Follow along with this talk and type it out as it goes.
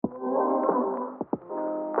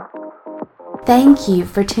Thank you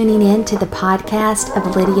for tuning in to the podcast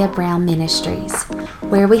of Lydia Brown Ministries,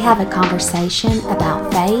 where we have a conversation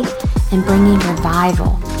about faith and bringing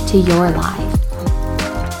revival to your life.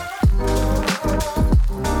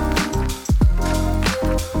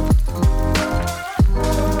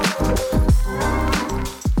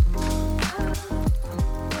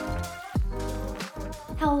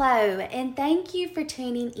 Hello, and thank you for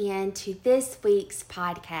tuning in to this week's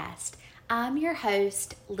podcast. I'm your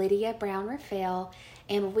host, Lydia Brown Raphael,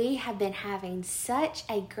 and we have been having such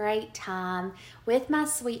a great time with my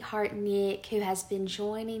sweetheart Nick, who has been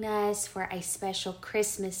joining us for a special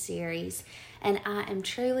Christmas series, and I am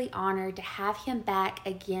truly honored to have him back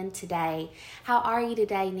again today. How are you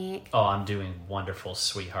today, Nick? Oh, I'm doing wonderful,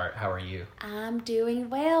 sweetheart. How are you? I'm doing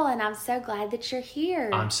well, and I'm so glad that you're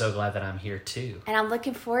here. I'm so glad that I'm here too. And I'm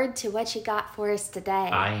looking forward to what you got for us today.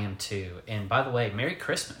 I am too. And by the way, Merry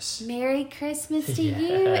Christmas. Merry Christmas to Yes.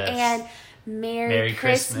 you, and Merry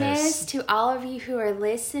Christmas Christmas to all of you who are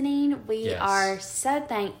listening. We Yes. are so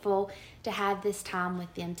thankful to have this time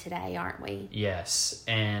with them today, aren't we? Yes.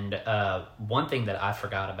 And one thing that I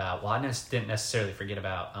forgot about, well, I didn't necessarily forget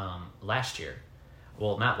about last year.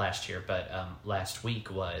 Well, not last year, but last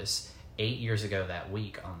week was 8 years ago that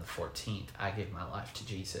week on the 14th, I gave my life to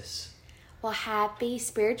Jesus. Well, happy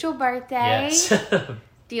spiritual birthday. Yes.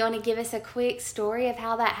 Do you want to give us a quick story of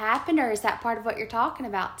how that happened, or is that part of what you're talking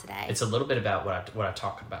about today? It's a little bit about what I'm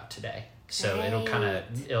talking about today. So it'll kind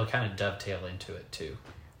Great. of dovetail into it too.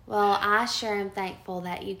 Well, I sure am thankful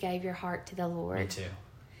that you gave your heart to the Lord. Me too.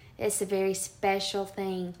 It's a very special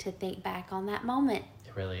thing to think back on that moment.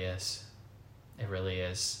 It really is. It really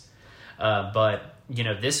is. But,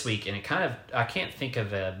 this week, and I can't think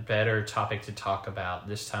of a better topic to talk about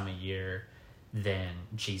this time of year than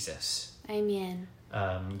Jesus. Amen.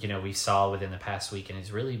 We saw within the past week, and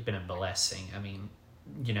it's really been a blessing. I mean,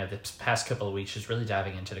 the past couple of weeks, just really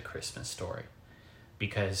diving into the Christmas story.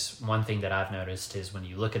 Because one thing that I've noticed is when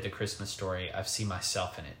you look at the Christmas story, I've seen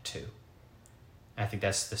myself in it too. I think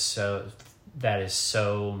that is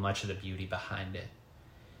so much of the beauty behind it.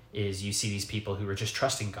 Is you see these people who are just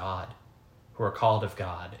trusting God, who are called of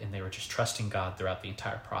God, and they were just trusting God throughout the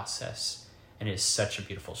entire process. And it is such a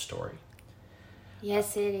beautiful story.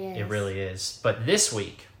 Yes, it is. It really is. But this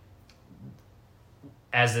week,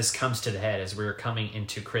 as this comes to the head, as we're coming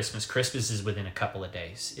into Christmas is within a couple of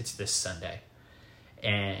days. It's this Sunday.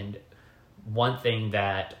 And one thing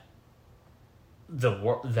that the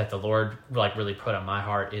Lord really put on my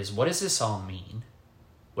heart is, what does this all mean?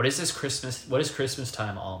 What does Christmas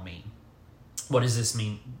time all mean? What does this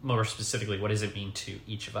mean, more specifically, what does it mean to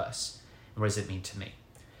each of us? And what does it mean to me?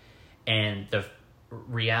 And the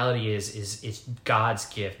reality is it's God's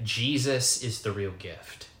gift. Jesus is the real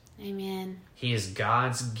gift. Amen. He is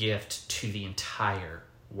God's gift to the entire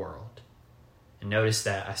world. And notice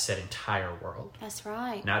that I said entire world. That's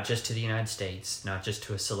right. Not just to the United States, not just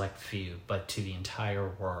to a select few, but to the entire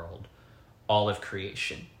world, all of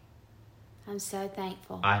creation. I'm so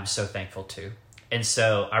thankful. I'm so thankful too. And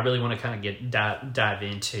so I really want to kind of dive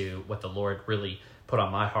into what the Lord really put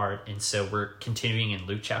on my heart. And so we're continuing in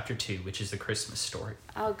Luke chapter 2, which is the Christmas story.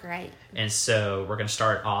 Oh, great. And so we're going to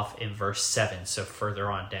start off in verse 7, so further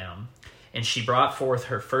on down. And she brought forth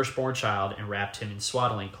her firstborn child and wrapped him in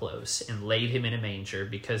swaddling clothes and laid him in a manger,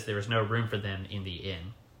 because there was no room for them in the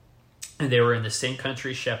inn. And there were in the same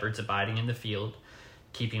country shepherds abiding in the field,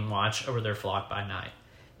 keeping watch over their flock by night.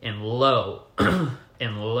 And lo,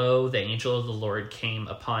 the angel of the Lord came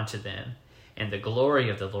upon to them, and the glory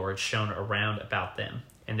of the Lord shone around about them,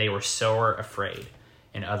 and they were sore afraid.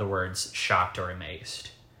 In other words, shocked or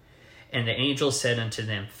amazed. And the angel said unto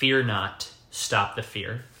them, Fear not, stop the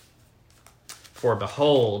fear. For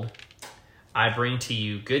behold, I bring to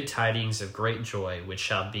you good tidings of great joy, which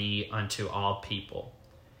shall be unto all people.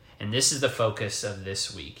 And this is the focus of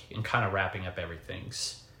this week, and kind of wrapping up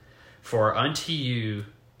everything's. For unto you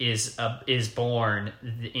is born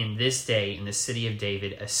in this day in the city of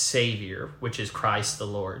David a Savior, which is Christ the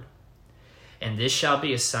Lord. And this shall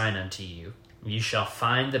be a sign unto you. You shall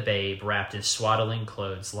find the babe wrapped in swaddling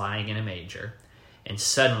clothes, lying in a manger. And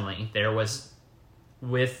suddenly there was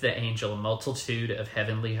with the angel a multitude of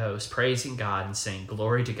heavenly hosts, praising God and saying,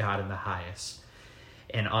 Glory to God in the highest,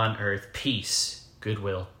 and on earth peace,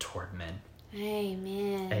 goodwill toward men.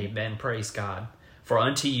 Amen. Amen. Praise God. For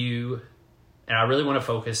unto you, and I really want to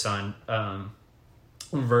focus on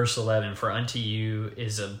verse 11, for unto you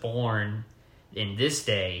is born in this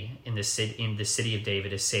day in the city of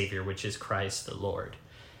David a Savior, which is Christ the Lord.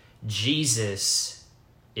 Jesus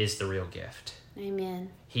is the real gift. Amen.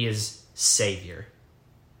 He is Savior.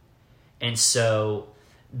 And so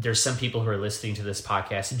there's some people who are listening to this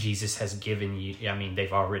podcast, Jesus has given you, I mean,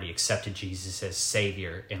 they've already accepted Jesus as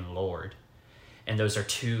Savior and Lord. And those are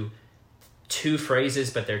two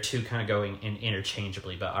phrases, but they're two kind of going in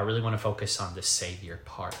interchangeably. But I really want to focus on the Savior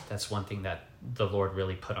part. That's one thing that the Lord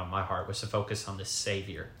really put on my heart, was to focus on the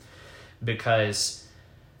Savior. Because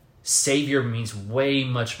Savior means way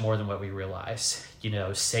much more than what we realize. You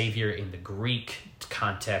know, Savior in the Greek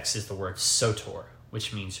context is the word soter,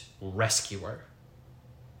 which means rescuer.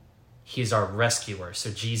 He's our rescuer.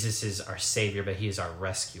 So Jesus is our Savior, but he is our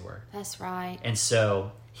rescuer. That's right. And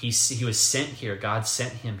so he was sent here. God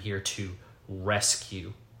sent him here to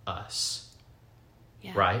rescue us.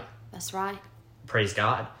 Yeah, right? That's right. Praise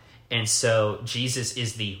God. And so Jesus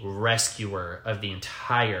is the rescuer of the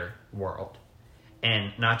entire world.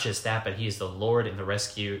 And not just that, but he is the Lord and the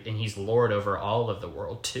rescue, and he's Lord over all of the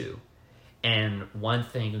world too. And one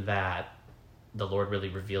thing that the Lord really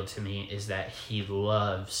revealed to me is that he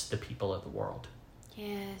loves the people of the world.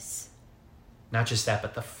 Yes. Not just that,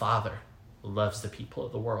 but the Father loves the people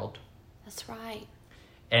of the world. That's right.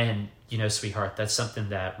 And, you know, sweetheart, that's something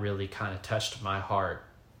that really kind of touched my heart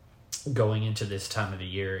going into this time of the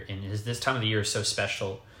year. And this time of the year is so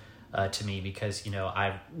special to me because, you know,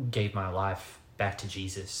 I gave my life back to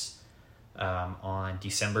Jesus on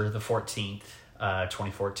December the 14th,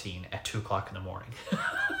 2014 at 2:00 in the morning.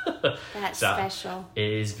 That's so special.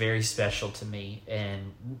 It is very special to me.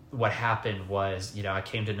 And what happened was, you know, I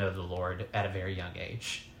came to know the Lord at a very young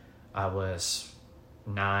age. I was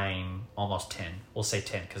 9, almost 10. We'll say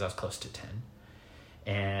 10 because I was close to 10.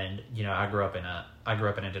 And, you know, I grew up in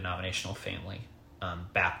a denominational family,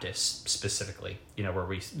 Baptist specifically, you know,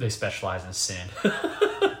 where they specialize in sin.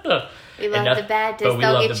 We love the Baptists.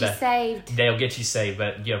 They'll get you saved. They'll get you saved,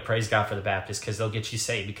 but, you know, praise God for the Baptists because they'll get you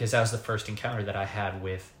saved, because that was the first encounter that I had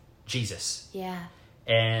with Jesus. Yeah.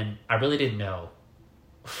 And I really didn't know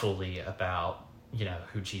fully about, you know,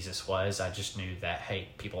 who Jesus was. I just knew that, hey,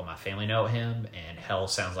 people in my family know him, and hell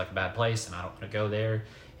sounds like a bad place, and I don't want to go there.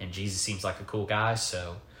 And Jesus seems like a cool guy,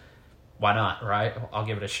 so why not, right? I'll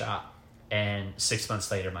give it a shot. And 6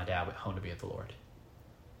 months later, my dad went home to be with the Lord.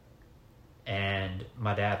 And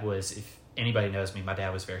my dad was, if anybody knows me, my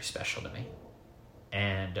dad was very special to me.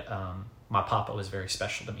 And my papa was very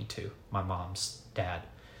special to me too, my mom's dad.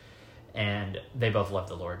 And they both loved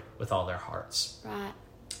the Lord with all their hearts. Right.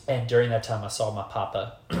 And during that time, I saw my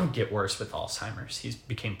papa get worse with Alzheimer's. He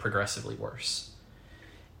became progressively worse.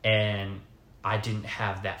 And I didn't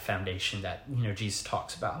have that foundation that, you know, Jesus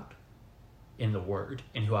talks about in the Word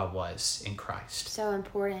and who I was in Christ. So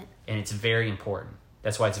important. And it's very important.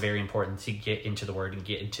 That's why it's very important to get into the Word and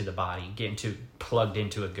get into the body, plugged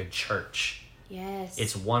into a good church. Yes.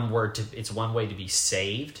 It's one way to be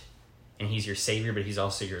saved, and he's your Savior, but he's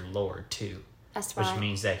also your Lord too. That's right. Which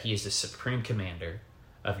means that he is the supreme commander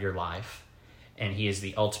of your life, and he is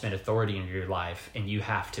the ultimate authority in your life, and you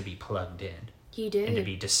have to be plugged in. You do. And to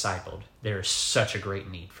be discipled. There is such a great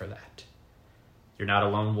need for that. You're not a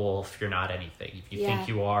lone wolf. You're not anything. If you think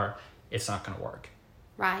you are, it's not going to work.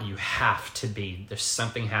 Right. You have to be. There's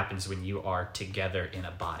something happens when you are together in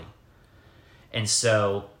a body. And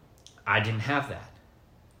so I didn't have that.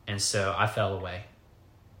 And so I fell away.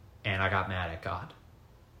 And I got mad at God.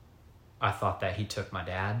 I thought that he took my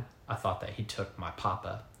dad. I thought that he took my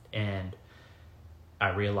papa. And I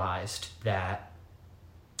realized that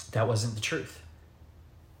that wasn't the truth.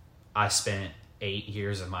 I spent 8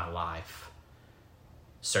 years of my life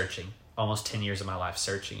searching, almost 10 years of my life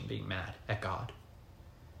searching and being mad at God.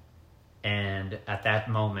 And at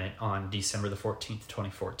that moment, on December the 14th,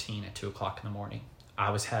 2014, at 2:00 in the morning,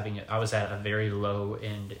 I was at a very low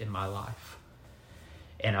end in my life.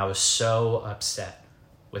 And I was so upset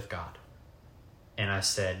with God. And I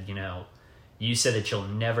said, you know, you said that you'll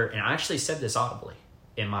never, and I actually said this audibly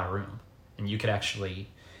in my room. And you could actually,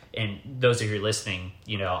 and those of you listening,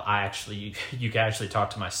 you know, you can actually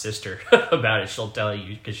talk to my sister about it. She'll tell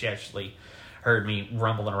you, because she actually heard me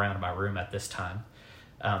rumbling around in my room at this time.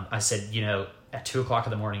 I said, you know, at 2:00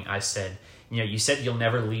 in the morning, I said, you know, you said you'll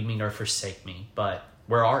never leave me nor forsake me, but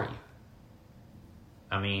where are you?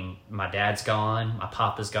 I mean, my dad's gone, my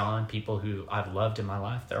papa's gone, people who I've loved in my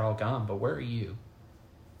life, they're all gone, but where are you?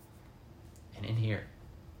 And in here,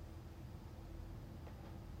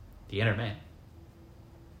 the inner man,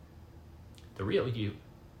 the real you.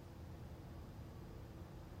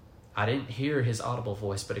 I didn't hear his audible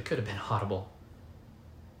voice, but it could have been audible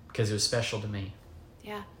because it was special to me.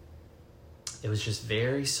 Yeah. It was just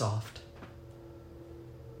very soft.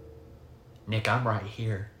 Nick, I'm right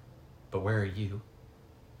here, but where are you?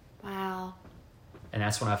 Wow. And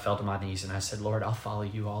that's when I fell to my knees and I said, Lord, I'll follow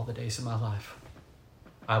you all the days of my life.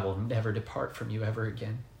 I will never depart from you ever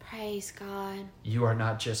again. Praise God. You are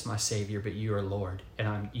not just my Savior, but you are Lord, and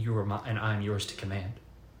I'm yours to command.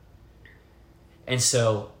 And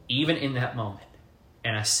so, even in that moment,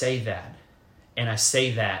 and I say that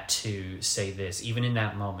to say this, even in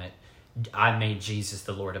that moment, I made Jesus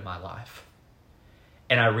the Lord of my life.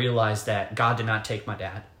 And I realized that God did not take my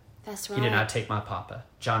dad. That's right. He did not take my papa.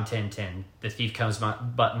 John 10:10, the thief comes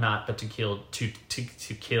but to kill,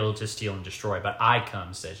 to steal, and destroy. But I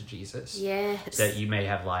come, says Jesus. Yes. That you may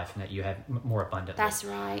have life and that you have more abundantly. That's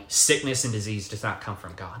right. Sickness and disease does not come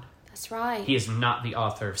from God. That's right. He is not the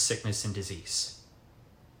author of sickness and disease.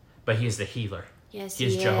 But he is the healer. Yes, he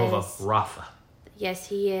is. Jehovah Rapha. Yes,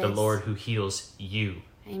 he is. The Lord who heals you.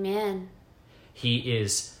 Amen. He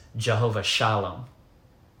is Jehovah Shalom.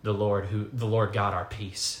 The Lord God, our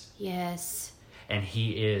peace. Yes. And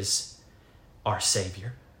he is our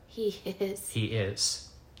Savior. He is. He is.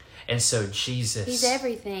 And so Jesus... He's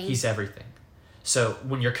everything. He's everything. So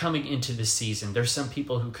when you're coming into the season, there's some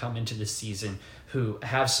people who come into the season who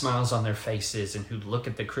have smiles on their faces and who look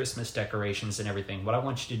at the Christmas decorations and everything. What I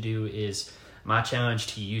want you to do is, my challenge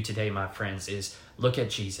to you today, my friends, is look at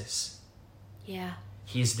Jesus. Yeah.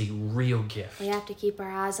 He's the real gift. We have to keep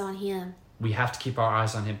our eyes on him. We have to keep our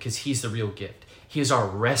eyes on him because he's the real gift. He is our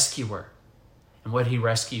rescuer. And what did he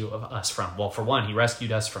rescue us from? Well, for one, he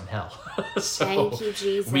rescued us from hell. So thank you,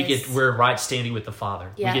 Jesus. We're right standing with the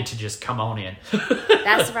Father. Yep. We get to just come on in.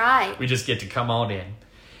 That's right. We just get to come on in.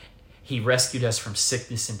 He rescued us from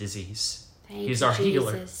sickness and disease. He's our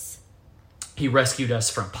healer. He rescued us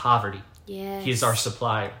from poverty. Yes. He is our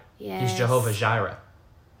supplier. Yes. He's Jehovah Jireh,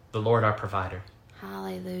 the Lord our provider.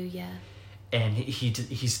 Hallelujah. And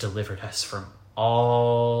he's delivered us from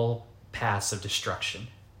all paths of destruction.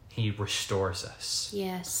 He restores us.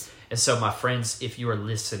 Yes. And so, my friends, if you are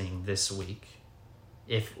listening this week,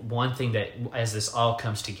 if one thing that, as this all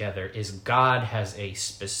comes together, is God has a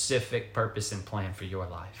specific purpose and plan for your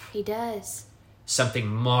life. He does. Something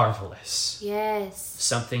marvelous. Yes.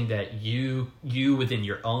 Something that you within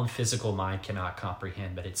your own physical mind cannot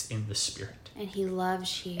comprehend, but it's in the Spirit. And he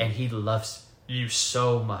loves you. And he loves you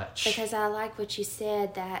so much. Because I like what you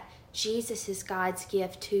said, that Jesus is God's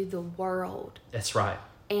gift to the world. That's right.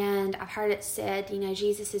 And I've heard it said,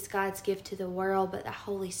 Jesus is God's gift to the world, but the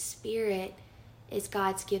Holy Spirit is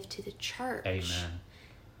God's gift to the church. Amen.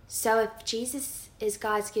 So if Jesus is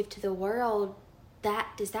God's gift to the world,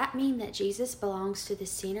 does that mean that Jesus belongs to the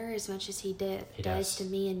sinner as much as he does to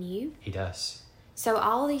me and you? He does. So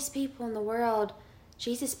all these people in the world,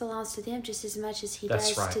 Jesus belongs to them just as much as he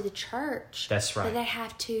does right. to the church. That's right. But they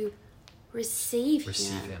have to receive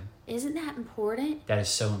him. Isn't that important? That is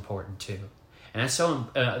so important too. And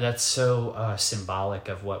that's so symbolic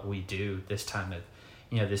of what we do this time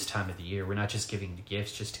of the year. We're not just giving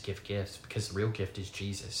gifts just to give gifts, because the real gift is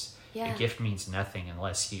Jesus. Yeah. A gift means nothing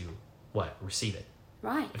unless you receive it.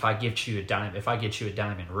 Right. If I get you a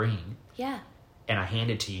diamond ring, yeah, and I hand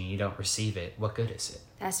it to you and you don't receive it, what good is it?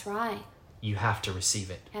 That's right. You have to receive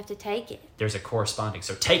it. You have to take it. There's a corresponding.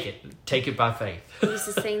 So take it by faith. We used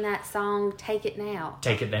to sing that song, "Take It Now."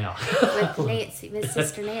 Take it now. with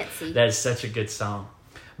Sister Nancy. That is such a good song.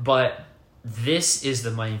 But this is the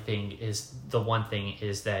main thing, is the one thing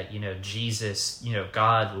is that, Jesus,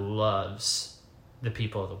 God loves the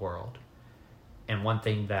people of the world. And one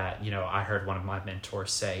thing that, I heard one of my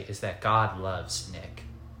mentors say is that God loves Nick.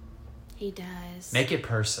 He does. Make it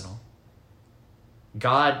personal.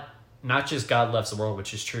 God, not just God loves the world,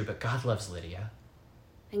 which is true, but God loves Lydia.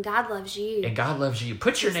 And God loves you. And God loves you.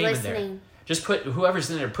 Put your name in there. Just put, whoever's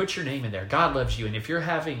in there, put your name in there. God loves you. And if you're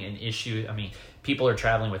having an issue, people are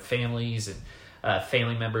traveling with families and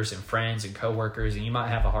family members and friends and coworkers, and you might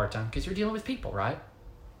have a hard time because you're dealing with people, right?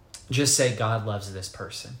 Just say, God loves this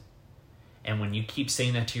person. And when you keep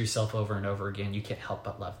saying that to yourself over and over again, you can't help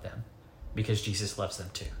but love them, because Jesus loves them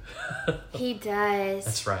too. He does.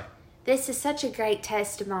 That's right. This is such a great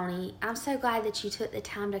testimony. I'm so glad that you took the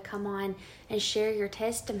time to come on and share your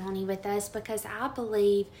testimony with us, because I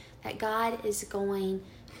believe that God is going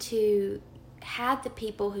to have the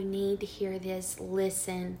people who need to hear this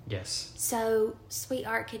listen. Yes. So,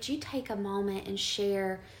 sweetheart, could you take a moment and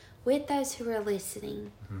share with those who are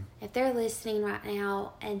listening, if they're listening right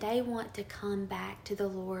now and they want to come back to the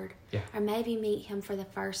Lord, or maybe meet him for the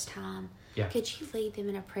first time, could you lead them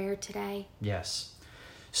in a prayer today? Yes.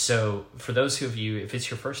 So for those of you, if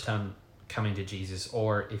it's your first time coming to Jesus,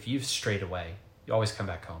 or if you've strayed away, you always come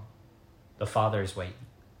back home. The Father is waiting.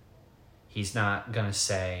 He's not going to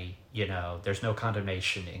say, there's no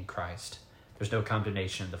condemnation in Christ. There's no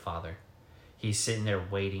condemnation in the Father. He's sitting there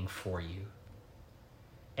waiting for you.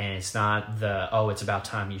 And it's not it's about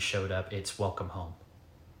time you showed up. It's welcome home.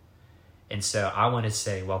 And so I want to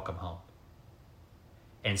say welcome home.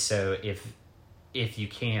 And so if you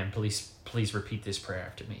can, please repeat this prayer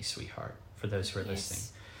after me, sweetheart, for those who are listening.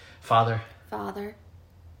 Father,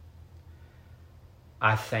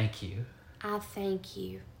 I thank you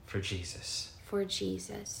for Jesus,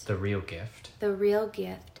 the real gift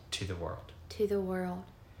to the world.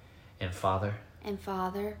 And Father,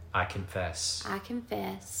 I confess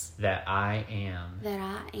that I am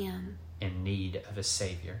in need of a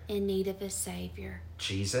Savior.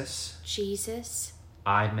 Jesus,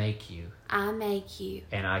 I make you,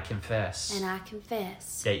 and I confess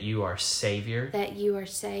that you are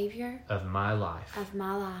Savior of my life,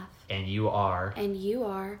 and you are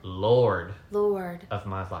Lord of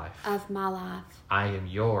my life. I am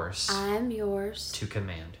yours to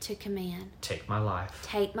command. Take my life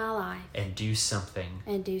and do something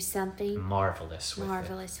marvelous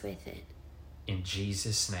with it. In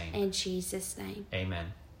Jesus' name.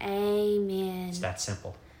 Amen. It's that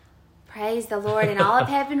simple. Praise the Lord, and all of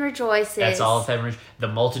heaven rejoices. That's all of heaven. The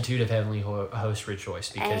multitude of heavenly hosts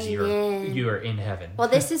rejoice because you are in heaven. Well,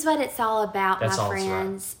 this is what it's all about, my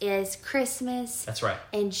friends, is Christmas. That's right.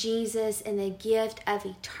 And Jesus and the gift of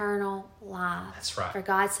eternal life. That's right. For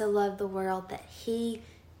God so loved the world that he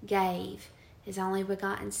gave his only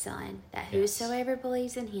begotten Son, that whosoever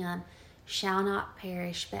believes in him shall not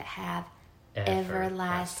perish but have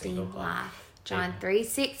everlasting life. John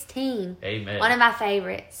 3:16. Amen. One of my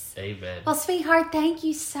favorites. Amen. Well, sweetheart, thank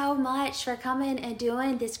you so much for coming and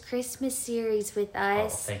doing this Christmas series with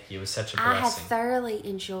us. Oh, thank you. It was such a blessing. I have thoroughly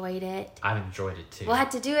enjoyed it. I've enjoyed it too. We'll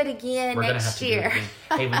have to do it again next year. Do it again.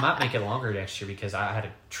 Hey, we might make it longer next year because I had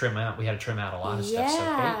to trim out. We had to trim out a lot of stuff.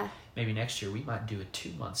 So maybe next year we might do a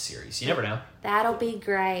 2-month series. You never know. That'll be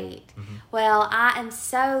great. Mm-hmm. Well, I am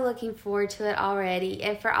so looking forward to it already.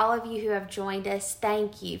 And for all of you who have joined us,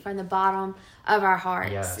 thank you from the bottom of our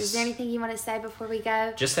hearts. Yes. Is there anything you want to say before we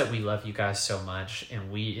go? Just that we love you guys so much,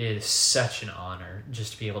 and it is such an honor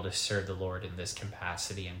just to be able to serve the Lord in this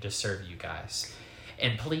capacity and to serve you guys.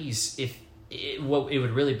 And please, it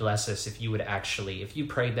would really bless us if you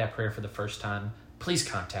prayed that prayer for the first time, please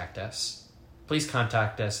contact us. Please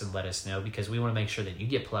contact us and let us know, because we want to make sure that you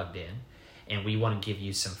get plugged in, and we want to give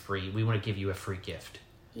you a free gift.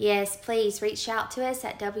 Yes, please reach out to us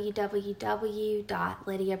at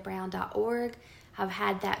www.lydiabrown.org. I've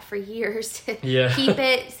had that for years to keep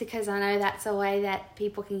it, because I know that's a way that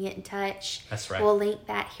people can get in touch. That's right. We'll link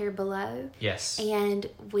that here below. Yes. And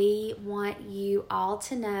we want you all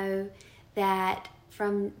to know that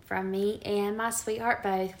from me and my sweetheart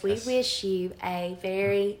both, we wish you a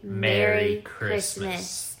very Merry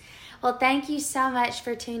Christmas. Well, thank you so much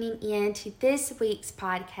for tuning in to this week's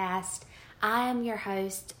podcast. I am your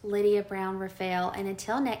host, Lydia Brown Raphael, and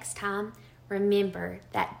until next time, remember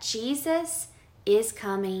that Jesus is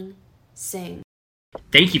coming soon.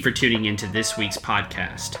 Thank you for tuning in to this week's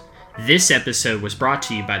podcast. This episode was brought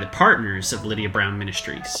to you by the partners of Lydia Brown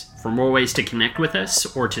Ministries. For more ways to connect with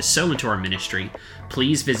us or to sow into our ministry,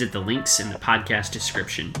 please visit the links in the podcast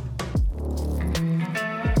description.